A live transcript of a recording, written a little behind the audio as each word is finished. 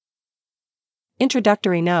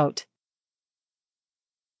Introductory note.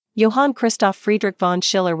 Johann Christoph Friedrich von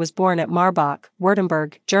Schiller was born at Marbach,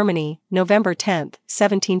 Württemberg, Germany, November 10,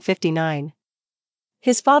 1759.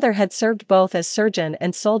 His father had served both as surgeon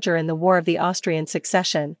and soldier in the War of the Austrian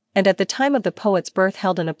Succession, and at the time of the poet's birth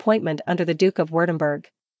held an appointment under the Duke of Württemberg.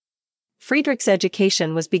 Friedrich's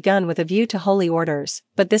education was begun with a view to holy orders,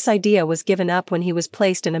 but this idea was given up when he was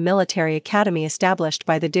placed in a military academy established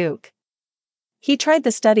by the Duke. He tried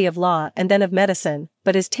the study of law and then of medicine,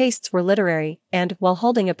 but his tastes were literary, and, while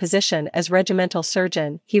holding a position as regimental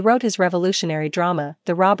surgeon, he wrote his revolutionary drama,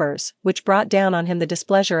 The Robbers, which brought down on him the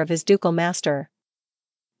displeasure of his ducal master.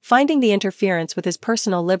 Finding the interference with his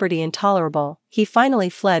personal liberty intolerable, he finally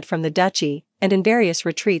fled from the duchy, and in various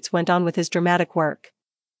retreats went on with his dramatic work.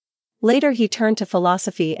 Later he turned to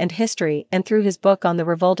philosophy and history, and through his book on the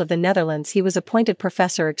Revolt of the Netherlands he was appointed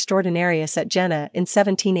professor extraordinarius at Jena in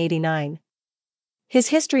 1789. His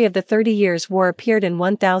History of the 30 Years' War appeared in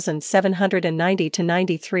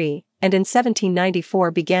 1790-93, and in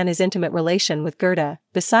 1794 began his intimate relation with Goethe,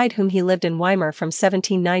 beside whom he lived in Weimar from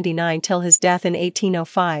 1799 till his death in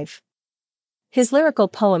 1805. His lyrical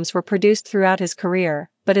poems were produced throughout his career,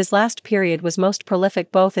 but his last period was most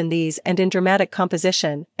prolific both in these and in dramatic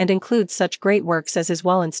composition, and includes such great works as his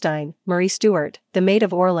Wallenstein, Marie Stuart, The Maid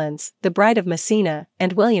of Orleans, The Bride of Messina,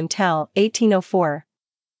 and William Tell, 1804.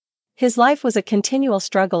 His life was a continual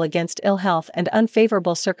struggle against ill health and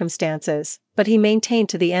unfavorable circumstances, but he maintained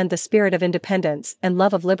to the end the spirit of independence and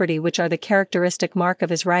love of liberty which are the characteristic mark of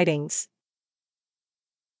his writings.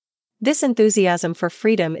 This enthusiasm for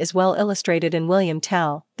freedom is well illustrated in William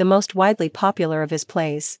Tell, the most widely popular of his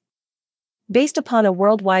plays. Based upon a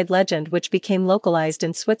worldwide legend which became localized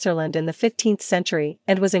in Switzerland in the 15th century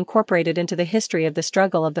and was incorporated into the history of the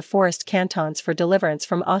struggle of the forest cantons for deliverance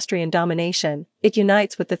from Austrian domination, it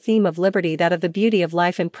unites with the theme of liberty that of the beauty of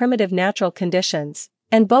life in primitive natural conditions,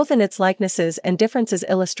 and both in its likenesses and differences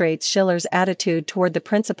illustrates Schiller's attitude toward the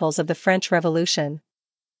principles of the French Revolution.